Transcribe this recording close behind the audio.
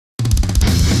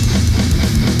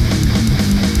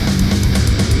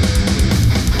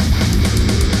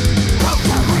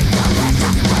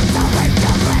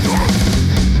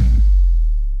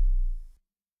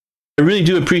really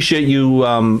do appreciate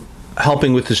you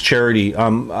helping with this charity.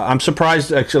 I'm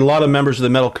surprised. Actually, a lot of members of the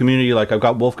metal community, like I've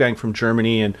got Wolfgang from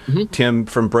Germany and Tim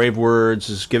from Brave Words,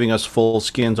 is giving us full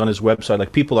skins on his website.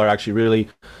 Like people are actually really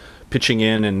pitching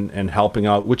in and helping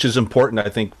out, which is important, I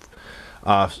think.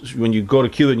 When you go to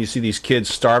Cuba and you see these kids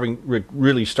starving,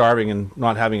 really starving, and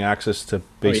not having access to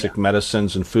basic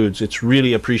medicines and foods, it's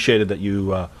really appreciated that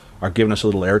you are giving us a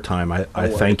little airtime. I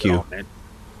thank you. Man.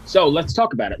 So let's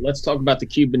talk about it. Let's talk about the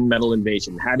Cuban metal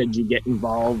invasion. How did you get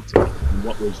involved?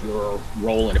 What was your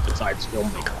role in it besides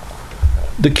filmmaker?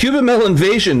 The Cuban metal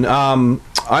invasion.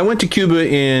 I went to Cuba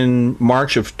in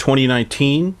March of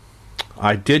 2019.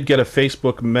 I did get a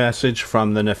Facebook message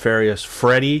from the nefarious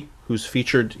Freddie, who's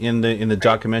featured in the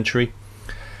documentary,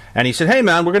 and he said, "Hey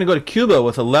man, we're going to go to Cuba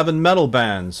with 11 metal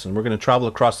bands, and we're going to travel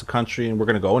across the country, and we're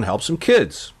going to go and help some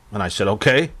kids." And I said,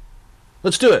 "Okay,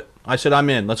 let's do it." I said, "I'm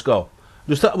in. Let's go."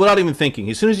 Just without even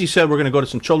thinking. As soon as he said we're going to go to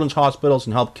some children's hospitals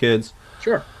and help kids,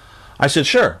 sure. I said,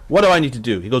 "Sure. What do I need to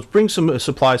do?" He goes, "Bring some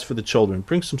supplies for the children.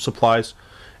 Bring some supplies,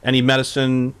 any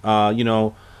medicine,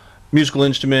 musical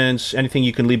instruments, anything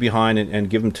you can leave behind, and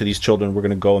give them to these children. We're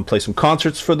going to go and play some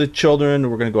concerts for the children.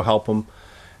 We're going to go help them."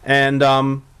 And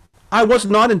I was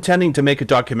not intending to make a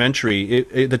documentary.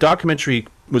 The documentary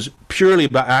was purely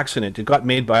by accident. It got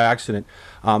made by accident.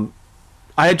 I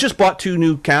had just bought 2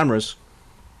 new cameras,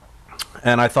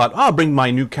 and I thought, I'll bring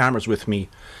my new cameras with me.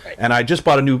 Right. And I just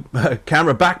bought a new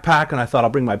camera backpack, and I thought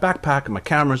I'll bring my backpack and my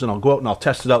cameras, and I'll go out and I'll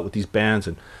test it out with these bands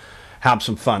and have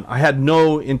some fun. I had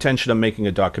no intention of making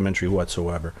a documentary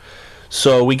whatsoever.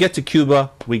 So we get to Cuba,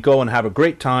 we go and have a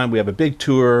great time. We have a big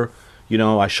tour.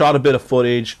 I shot a bit of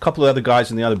footage. A couple of other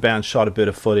guys in the other band shot a bit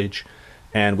of footage,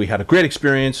 and we had a great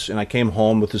experience. And I came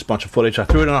home with this bunch of footage. I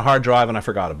threw it on a hard drive and I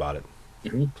forgot about it.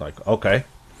 It's like, okay.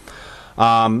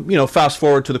 Fast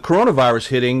forward to the coronavirus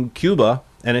hitting Cuba,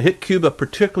 and it hit Cuba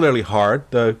particularly hard.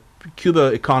 The Cuba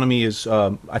economy is,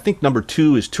 I think, number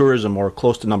 2 is tourism, or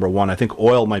close to number 1. I think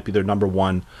oil might be their number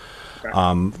 1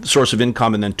 source of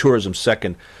income, and then tourism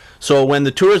second. So when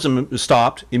the tourism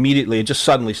stopped immediately, it just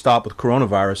suddenly stopped with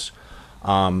coronavirus.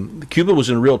 Cuba was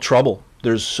in real trouble.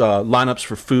 There's lineups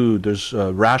for food. There's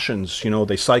rations.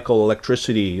 They cycle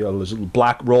electricity. There's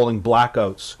rolling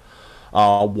blackouts.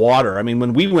 Water. I mean,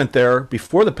 when we went there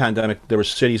before the pandemic, there were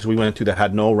cities we went to that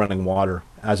had no running water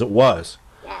as it was.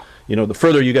 The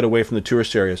further you get away from the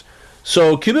tourist areas.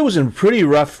 So Cuba was in pretty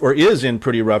rough, or is in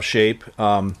pretty rough shape.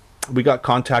 We got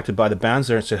contacted by the bands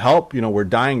there and said, "Help, we're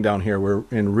dying down here. We're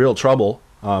in real trouble."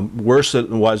 Worse than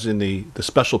it was in the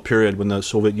special period when the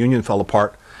Soviet Union fell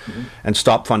apart and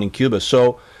stopped funding Cuba.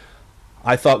 So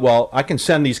I thought, well, I can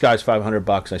send these guys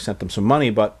 $500. I sent them some money,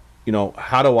 but,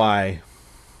 how do I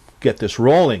get this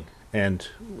rolling? And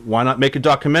why not make a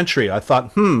documentary? I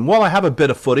thought, well, I have a bit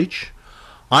of footage.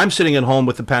 I'm sitting at home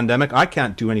with the pandemic. I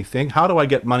can't do anything. How do I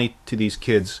get money to these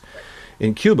kids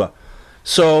in Cuba?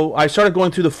 So I started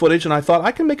going through the footage, and I thought,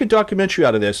 I can make a documentary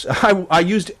out of this. I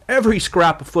used every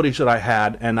scrap of footage that I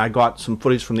had, and I got some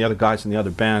footage from the other guys in the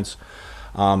other bands.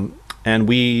 And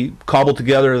we cobbled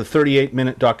together the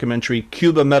 38-minute documentary,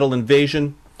 Cuba Metal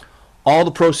Invasion. All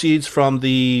the proceeds from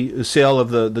the sale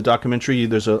of the documentary,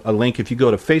 there's a link. If you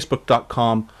go to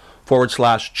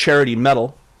facebook.com/charity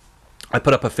metal, I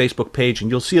put up a Facebook page, and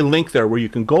you'll see a link there where you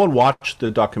can go and watch the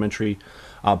documentary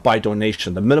by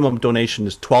donation. The minimum donation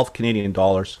is 12 Canadian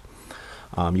dollars.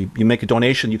 You make a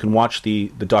donation, you can watch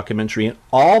the documentary, and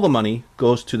all the money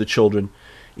goes to the children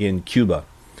in Cuba,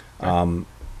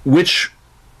 which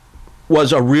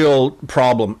was a real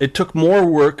problem. It took more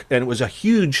work, and it was a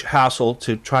huge hassle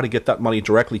to try to get that money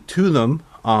directly to them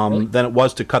than it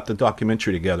was to cut the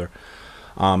documentary together.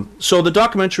 So the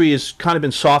documentary has kind of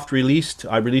been soft released.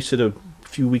 I released it a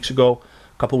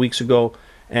couple weeks ago,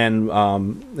 and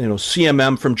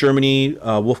CMM from Germany,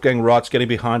 Wolfgang Roth's getting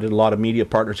behind it. A lot of media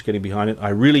partners are getting behind it. I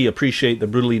really appreciate the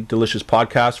Brutally Delicious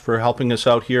podcast for helping us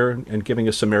out here and giving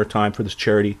us some airtime for this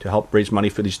charity to help raise money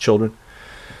for these children.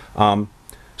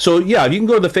 So yeah, you can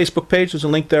go to the Facebook page. There's a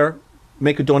link there.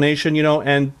 Make a donation,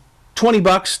 and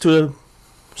 $20 to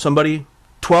somebody,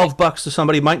 $12 to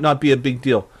somebody might not be a big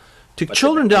deal. To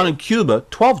children down in Cuba,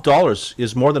 $12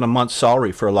 is more than a month's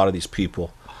salary for a lot of these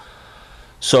people.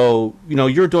 So,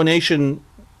 your donation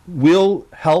will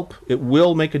help. It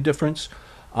will make a difference.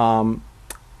 Some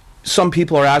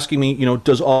people are asking me,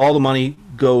 does all the money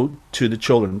go to the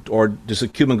children, or does the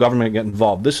Cuban government get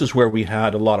involved? This is where we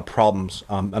had a lot of problems.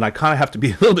 And I kind of have to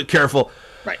be a little bit careful.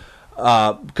 Right.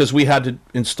 Because we had to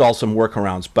install some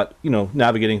workarounds. But,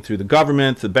 navigating through the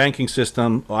government, the banking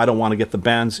system, I don't want to get the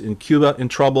bands in Cuba in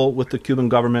trouble with the Cuban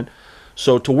government.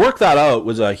 So to work that out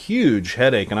was a huge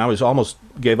headache, and I was almost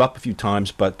gave up a few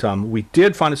times, but we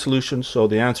did find a solution. So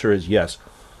the answer is yes.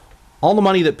 All the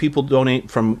money that people donate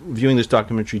from viewing this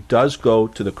documentary does go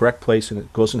to the correct place, and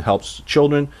it goes and helps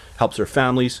children, helps their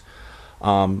families,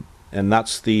 and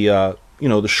that's the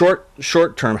the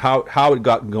short term how it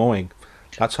got going.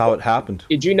 That's how it happened.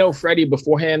 Did you know Freddie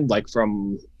beforehand, like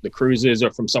from the cruises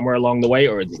or from somewhere along the way,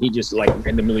 or did he just like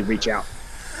randomly reach out?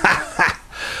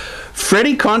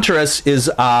 Freddie Contreras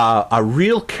is a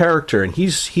real character, and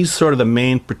he's sort of the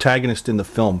main protagonist in the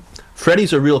film.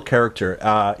 Freddie's a real character.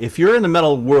 If you're in the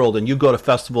metal world and you go to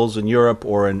festivals in Europe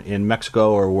or in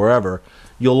Mexico or wherever,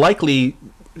 you'll likely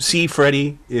see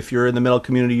Freddie. If you're in the metal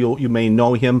community, you may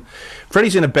know him.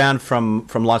 Freddie's in a band from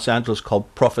Los Angeles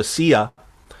called Profecia.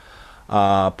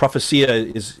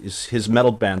 Profecia is his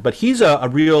metal band, but he's a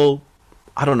real,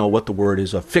 I don't know what the word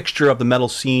is, a fixture of the metal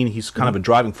scene. He's kind of a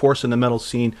driving force in the metal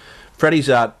scene. Freddie's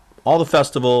at all the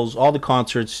festivals, all the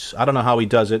concerts. I don't know how he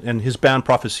does it. And his band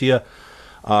Profecia,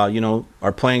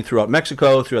 are playing throughout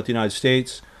Mexico, throughout the United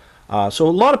States. So a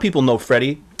lot of people know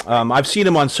Freddie. I've seen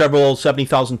him on several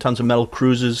 70,000 Tons of Metal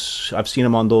cruises. I've seen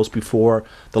him on those before.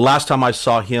 The last time I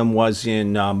saw him was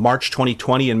in March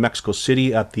 2020 in Mexico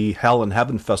City at the Hell and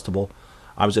Heaven Festival.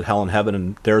 I was at Hell and Heaven,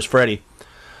 and there's Freddie.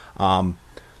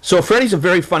 So Freddie's a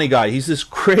very funny guy. He's this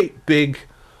great, big,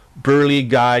 burly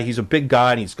guy. He's a big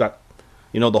guy, and he's got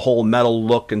the whole metal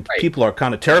look, and people are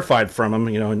kind of terrified from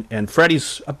him, and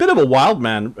Freddie's a bit of a wild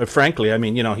man, frankly. I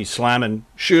mean, he's slamming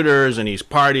shooters, and he's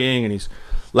partying, and he's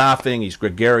laughing, he's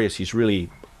gregarious, he's really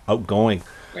outgoing.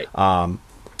 Right.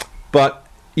 But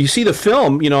you see the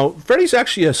film, Freddie's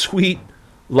actually a sweet,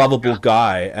 lovable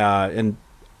guy, and,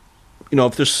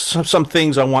 if there's some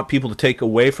things I want people to take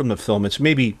away from the film, it's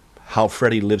maybe how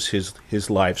Freddie lives his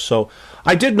life. So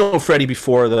I did know Freddie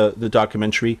before the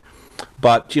documentary.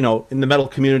 But in the metal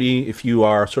community, if you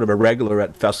are sort of a regular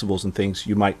at festivals and things,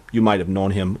 you might have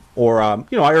known him. Or I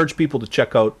urge people to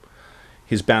check out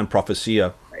his band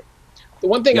Profecia. Right. The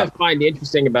one thing I find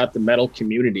interesting about the metal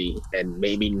community, and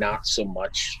maybe not so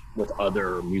much with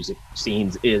other music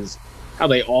scenes, is how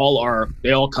they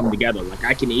all come together. Like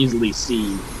I can easily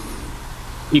see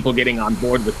people getting on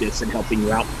board with this and helping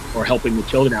you out or helping the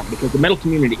children out, because the metal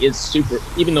community is super,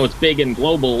 even though it's big and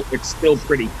global, it's still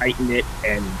pretty tight-knit,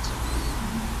 and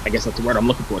I guess that's the word I'm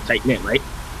looking for, tight-knit, right?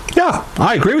 Yeah,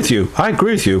 I agree with you.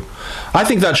 I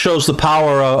think that shows the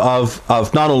power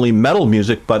of not only metal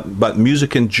music, but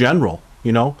music in general,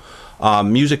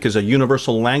 Music is a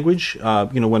universal language.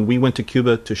 When we went to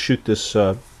Cuba to shoot this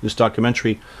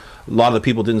documentary, a lot of the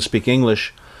people didn't speak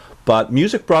English, but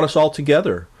music brought us all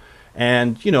together.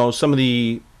 And,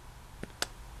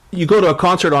 you go to a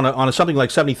concert on something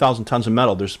like 70,000 Tons of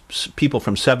Metal. There's people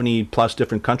from 70 plus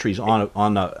different countries at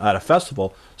a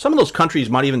festival. Some of those countries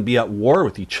might even be at war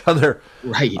with each other.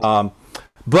 Right.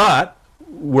 But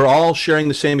we're all sharing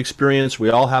the same experience. We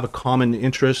all have a common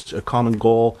interest, a common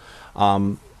goal.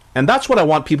 And that's what I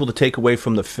want people to take away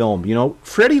from the film.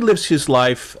 Freddie lives his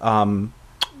life,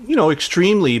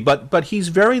 extremely, but he's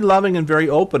very loving and very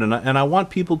open. And I want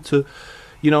people to,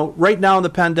 right now in the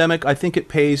pandemic, I think it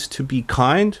pays to be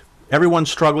kind.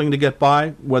 Everyone's struggling to get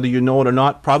by, whether you know it or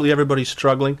not. Probably everybody's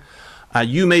struggling.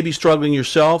 You may be struggling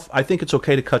yourself. I think it's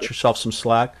okay to cut yourself some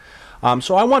slack.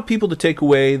 So I want people to take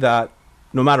away that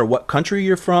no matter what country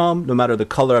you're from, no matter the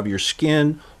color of your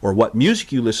skin or what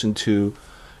music you listen to,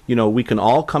 we can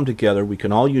all come together. We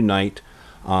can all unite.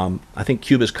 I think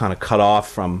Cuba's kind of cut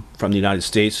off from the United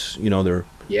States. They're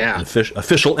an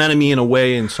official enemy in a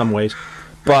way, in some ways.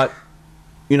 But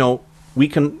you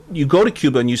go to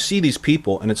Cuba and you see these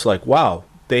people, and it's like, wow,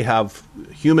 they have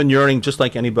human yearning just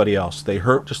like anybody else. They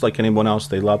hurt just like anyone else.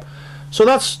 They love. So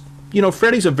that's,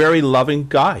 Freddie's a very loving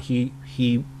guy.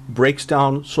 He breaks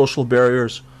down social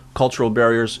barriers, cultural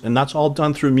barriers, and that's all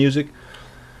done through music,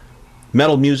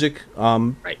 metal music.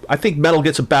 Right. I think metal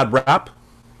gets a bad rap.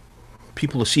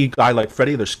 People see a guy like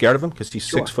Freddie, they're scared of him because he's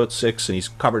 6'6" and he's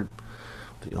covered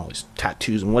his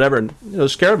tattoos and whatever, and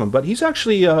scared of him. But he's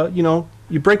actually,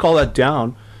 you break all that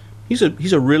down, he's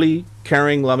a really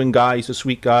caring, loving guy. He's a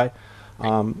sweet guy.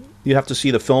 You have to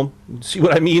see the film, see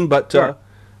what I mean. But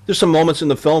there's some moments in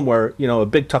the film where a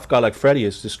big tough guy like Freddie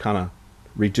is just kind of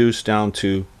reduced down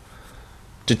to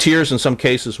tears in some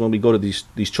cases. When we go to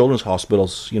these children's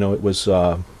hospitals, it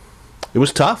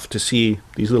was tough to see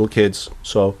these little kids.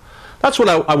 So that's what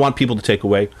I want people to take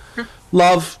away.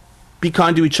 Love. Be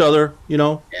kind to each other,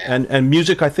 and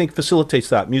music, I think, facilitates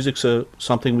that. Music's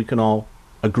something we can all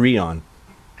agree on.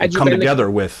 Had you come been together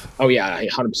with. Oh yeah, I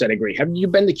 100% agree. Have you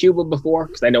been to Cuba before?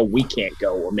 Because I know we can't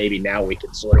go, or maybe now we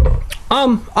can sort of.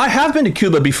 I have been to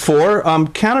Cuba before.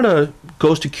 Canada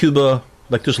goes to Cuba.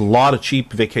 Like, there's a lot of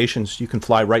cheap vacations. You can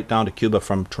fly right down to Cuba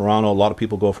from Toronto. A lot of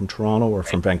people go from Toronto or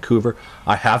from Vancouver.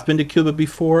 I have been to Cuba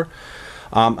before.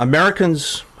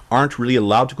 Americans aren't really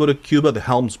allowed to go to Cuba. The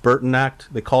Helms-Burton Act,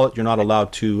 they call it. You're not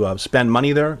allowed to spend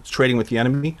money there. It's trading with the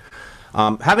enemy.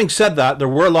 Having said that, there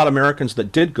were a lot of Americans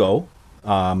that did go.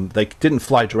 They didn't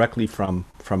fly directly from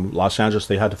Los Angeles.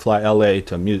 They had to fly LA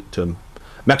to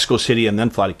Mexico City and then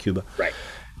fly to Cuba. Right.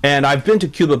 And I've been to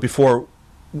Cuba before,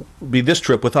 this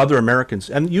trip with other Americans,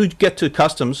 and you get to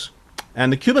customs,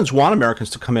 and the Cubans want Americans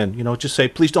to come in. Just say,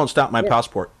 please don't stamp my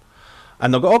passport,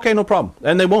 and they'll go, okay, no problem,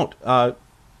 and they won't.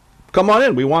 Come on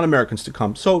in. We want Americans to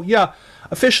come. So yeah,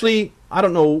 officially, I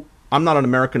don't know. I'm not an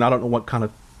American. I don't know what kind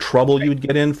of trouble you would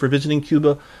get in for visiting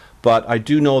Cuba, but I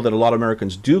do know that a lot of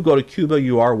Americans do go to Cuba.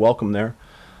 You are welcome there.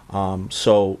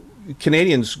 So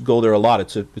Canadians go there a lot.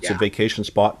 It's a vacation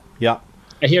spot. Yeah.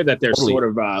 I hear that they're sort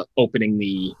of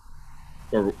opening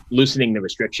or loosening the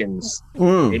restrictions,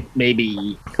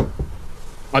 maybe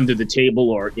under the table,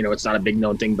 or it's not a big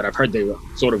known thing, but I've heard they were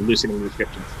sort of loosening the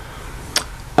restrictions.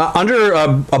 Under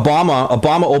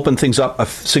Obama opened things up a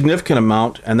significant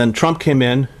amount, and then Trump came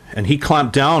in and he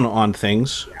clamped down on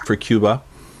things for Cuba.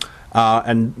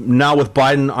 And now with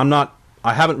Biden,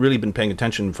 I haven't really been paying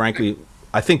attention, frankly.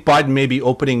 I think Biden may be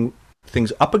opening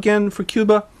things up again for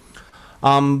Cuba.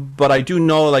 But I do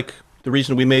know, like, the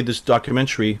reason we made this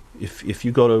documentary, if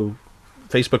you go to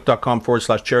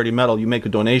facebook.com/charity metal, you make a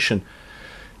donation,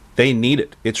 they need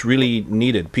it. It's really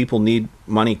needed. People need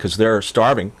money because they're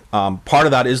starving. Part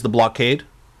of that is the blockade.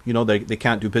 They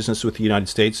can't do business with the United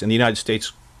States, and the United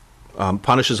States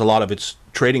punishes a lot of its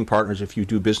trading partners if you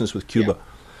do business with Cuba. Yeah.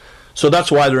 So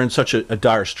that's why they're in such a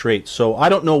dire strait. So I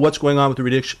don't know what's going on with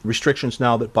the restrictions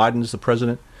now that Biden is the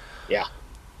president. Yeah.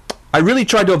 I really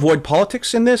tried to avoid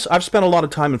politics in this. I've spent a lot of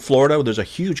time in Florida. There's a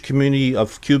huge community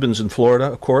of Cubans in Florida,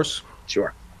 of course.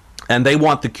 Sure. And they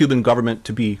want the Cuban government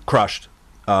to be crushed.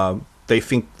 They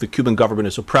think the Cuban government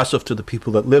is oppressive to the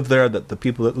people that live there, that the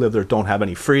people that live there don't have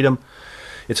any freedom.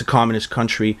 It's a communist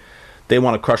country. They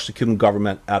want to crush the Cuban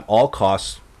government at all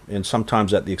costs, and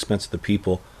sometimes at the expense of the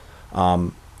people.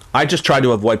 I just try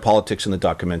to avoid politics in the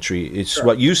documentary. It's sure.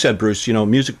 What you said, Bruce.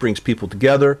 Music brings people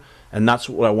together, and that's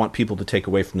what I want people to take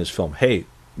away from this film. Hey,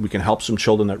 we can help some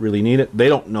children that really need it. They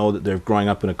don't know that they're growing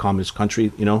up in a communist country.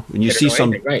 When you see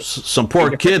some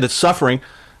poor kid that's suffering,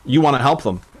 you want to help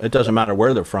them. It doesn't matter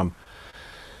where they're from.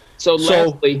 So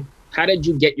lastly, how did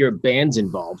you get your bands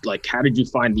involved? Like, how did you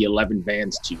find the 11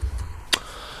 bands to you?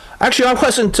 Actually, I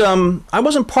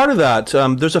wasn't part of that.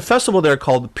 There's a festival there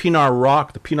called the Pinar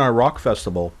Rock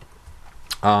Festival,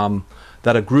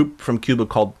 that a group from Cuba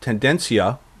called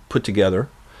Tendencia put together,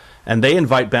 and they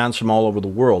invite bands from all over the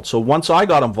world. So once I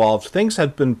got involved, things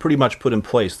had been pretty much put in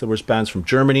place. There was bands from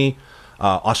Germany,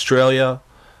 Australia,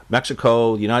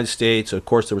 Mexico, the United States. Of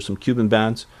course, there were some Cuban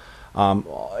bands.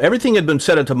 Everything had been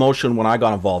set into motion when I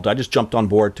got involved. I just jumped on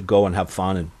board to go and have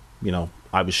fun, and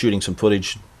I was shooting some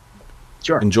footage.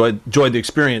 Sure. Enjoyed the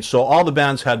experience. So all the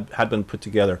bands had been put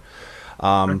together.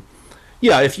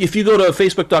 Yeah, if you go to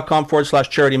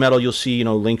facebook.com/charity metal, you'll see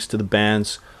links to the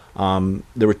bands.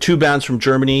 There were 2 bands from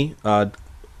Germany.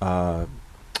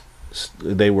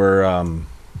 They were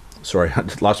sorry, I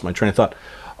lost my train of thought.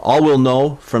 All Will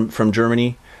Know from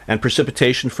Germany, and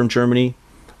Precipitation from Germany.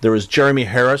 There was Jeremy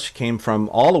Harris, came from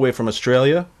all the way from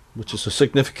Australia, which is a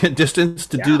significant distance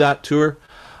to do that tour.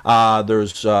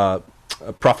 There's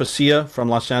Prophecia from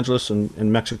Los Angeles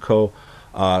and Mexico,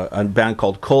 a band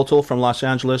called Coltel from Los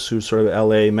Angeles, who's sort of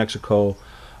LA, Mexico.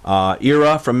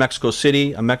 Era from Mexico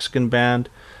City, a Mexican band.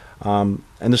 And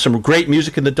there's some great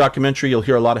music in the documentary. You'll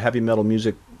hear a lot of heavy metal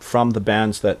music from the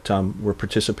bands that were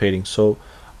participating. So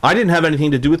I didn't have anything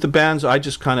to do with the bands. I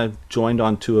just kind of joined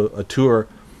onto a tour.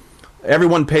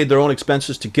 Everyone paid their own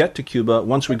expenses to get to Cuba.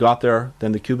 Once we got there,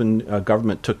 then the Cuban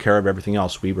government took care of everything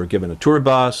else. We were given a tour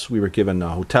bus. We were given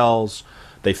hotels.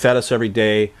 They fed us every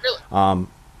day. Really?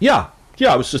 Yeah.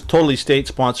 It was just totally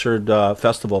state-sponsored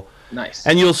festival. Nice.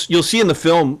 And you'll see in the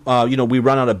film, we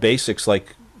run out of basics,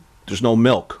 like there's no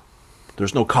milk,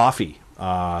 there's no coffee,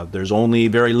 there's only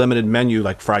very limited menu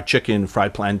like fried chicken,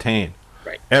 fried plantain.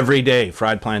 Right. Every day,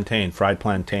 fried plantain.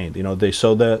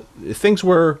 So the things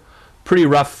were pretty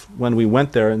rough when we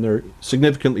went there, and they're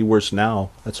significantly worse now.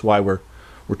 That's why we're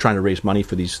trying to raise money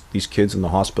for these kids in the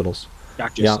hospitals.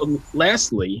 Gotcha. Yeah. So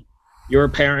lastly, you're a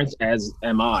parent, as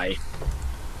am I.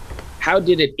 How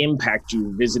did it impact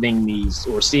you visiting these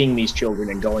or seeing these children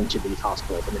and going to these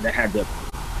hospitals? I mean, that had to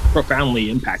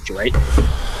profoundly impact you, right?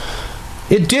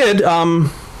 It did.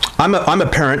 I'm a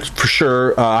parent for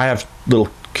sure. I have little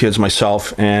kids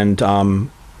myself, and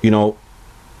you know,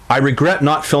 I regret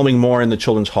not filming more in the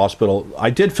children's hospital. I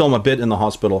did film a bit in the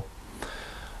hospital.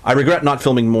 I regret not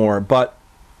filming more, but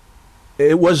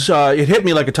it was it hit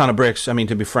me like a ton of bricks. I mean,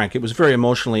 to be frank, it was very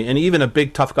emotionally, and even a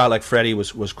big tough guy like Freddie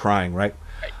was crying. Right,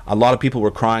 a lot of people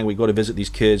were crying. We go to visit these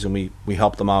kids, and we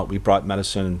helped them out. We brought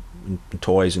medicine and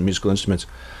toys and musical instruments.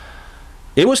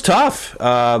 It was tough.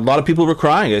 A lot of people were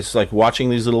crying. It's like watching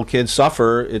these little kids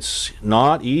suffer. It's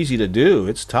not easy to do.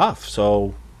 It's tough.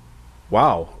 So,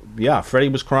 wow, yeah, Freddie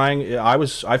was crying.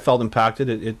 I felt impacted.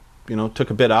 It you know, took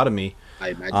a bit out of me. I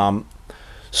imagine.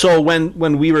 So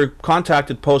when we were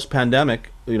contacted post-pandemic,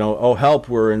 you know, oh help,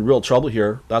 we're in real trouble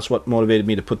here. That's what motivated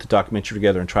me to put the documentary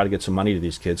together and try to get some money to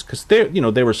these kids, because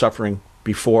they were suffering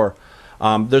before.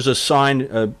 There's a sign,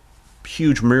 a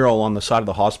huge mural on the side of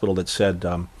the hospital that said,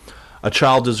 "A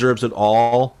child deserves it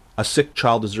all. A sick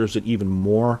child deserves it even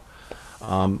more."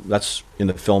 That's in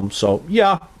the film. So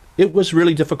yeah, it was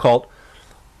really difficult.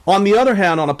 On the other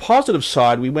hand, on a positive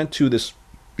side, we went to this,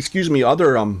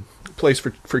 other place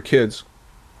for kids.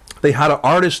 They had an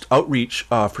artist outreach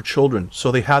for children.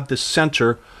 So they had this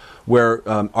center where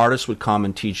artists would come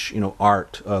and teach,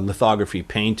 art, lithography,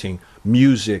 painting,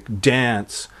 music,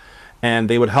 dance, and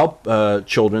they would help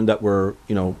children that were,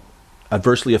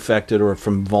 adversely affected or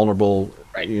from vulnerable,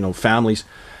 families.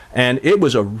 And it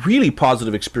was a really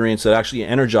positive experience that actually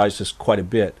energized us quite a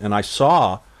bit. And I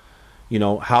saw,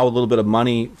 how a little bit of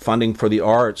money funding for the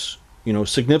arts,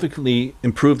 significantly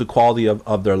improved the quality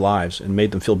of their lives and made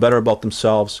them feel better about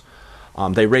themselves.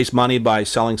 They raise money by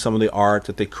selling some of the art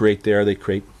that they create there. They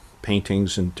create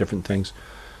paintings and different things.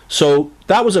 So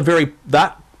that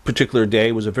particular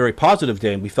day was a very positive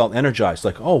day, and we felt energized,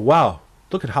 like, oh wow,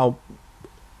 look at how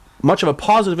much of a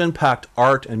positive impact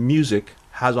art and music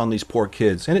has on these poor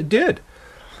kids. And it did.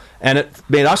 And it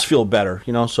made us feel better,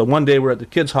 So one day we're at the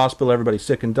kids' hospital, everybody's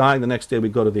sick and dying. The next day we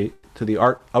go to the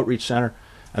art outreach center,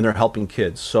 and they're helping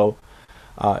kids. So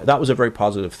that was a very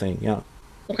positive thing, yeah.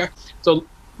 Okay. So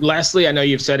lastly, I know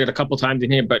you've said it a couple times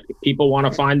in here, but if people want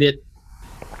to find it,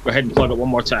 go ahead and plug it one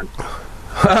more time.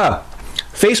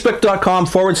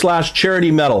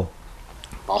 Facebook.com/charity metal.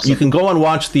 Awesome. You can go and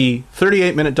watch the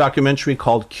 38-minute documentary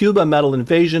called Cuba Metal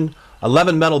Invasion.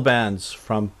 11 metal bands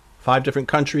from 5 different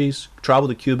countries travel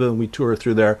to Cuba, and we tour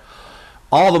through there.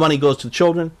 All the money goes to the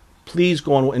children. Please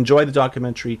go and enjoy the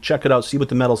documentary. Check it out. See what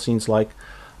the metal scene's like.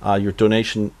 Your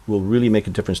donation will really make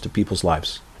a difference to people's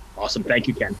lives. Awesome. Thank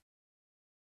you, Ken.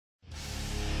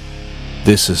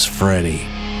 This is Freddie.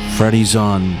 Freddie's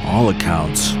on all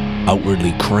accounts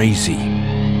outwardly crazy,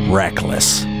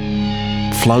 reckless,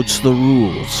 flouts the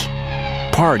rules,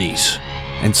 parties.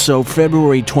 And so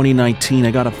February 2019,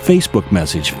 I got a Facebook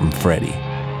message from Freddie.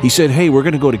 He said, hey, we're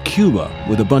going to go to Cuba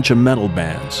with a bunch of metal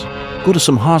bands. Go to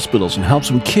some hospitals and help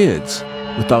some kids.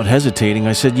 Without hesitating,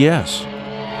 I said yes.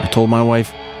 I told my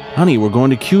wife, honey, we're going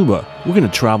to Cuba. We're going to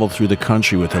travel through the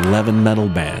country with 11 metal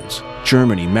bands.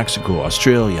 Germany, Mexico,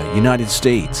 Australia, United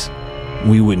States.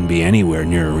 We wouldn't be anywhere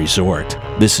near a resort.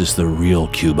 This is the real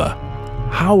Cuba.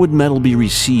 How would metal be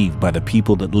received by the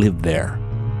people that lived there?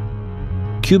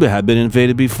 Cuba had been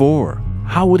invaded before.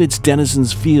 How would its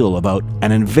denizens feel about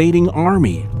an invading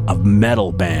army of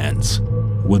metal bands?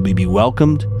 Would we be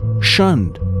welcomed?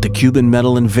 Shunned? The Cuban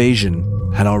metal invasion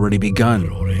had already begun.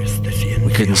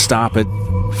 We couldn't stop it.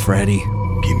 Freddie,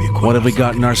 what have we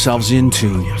gotten ourselves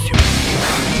into?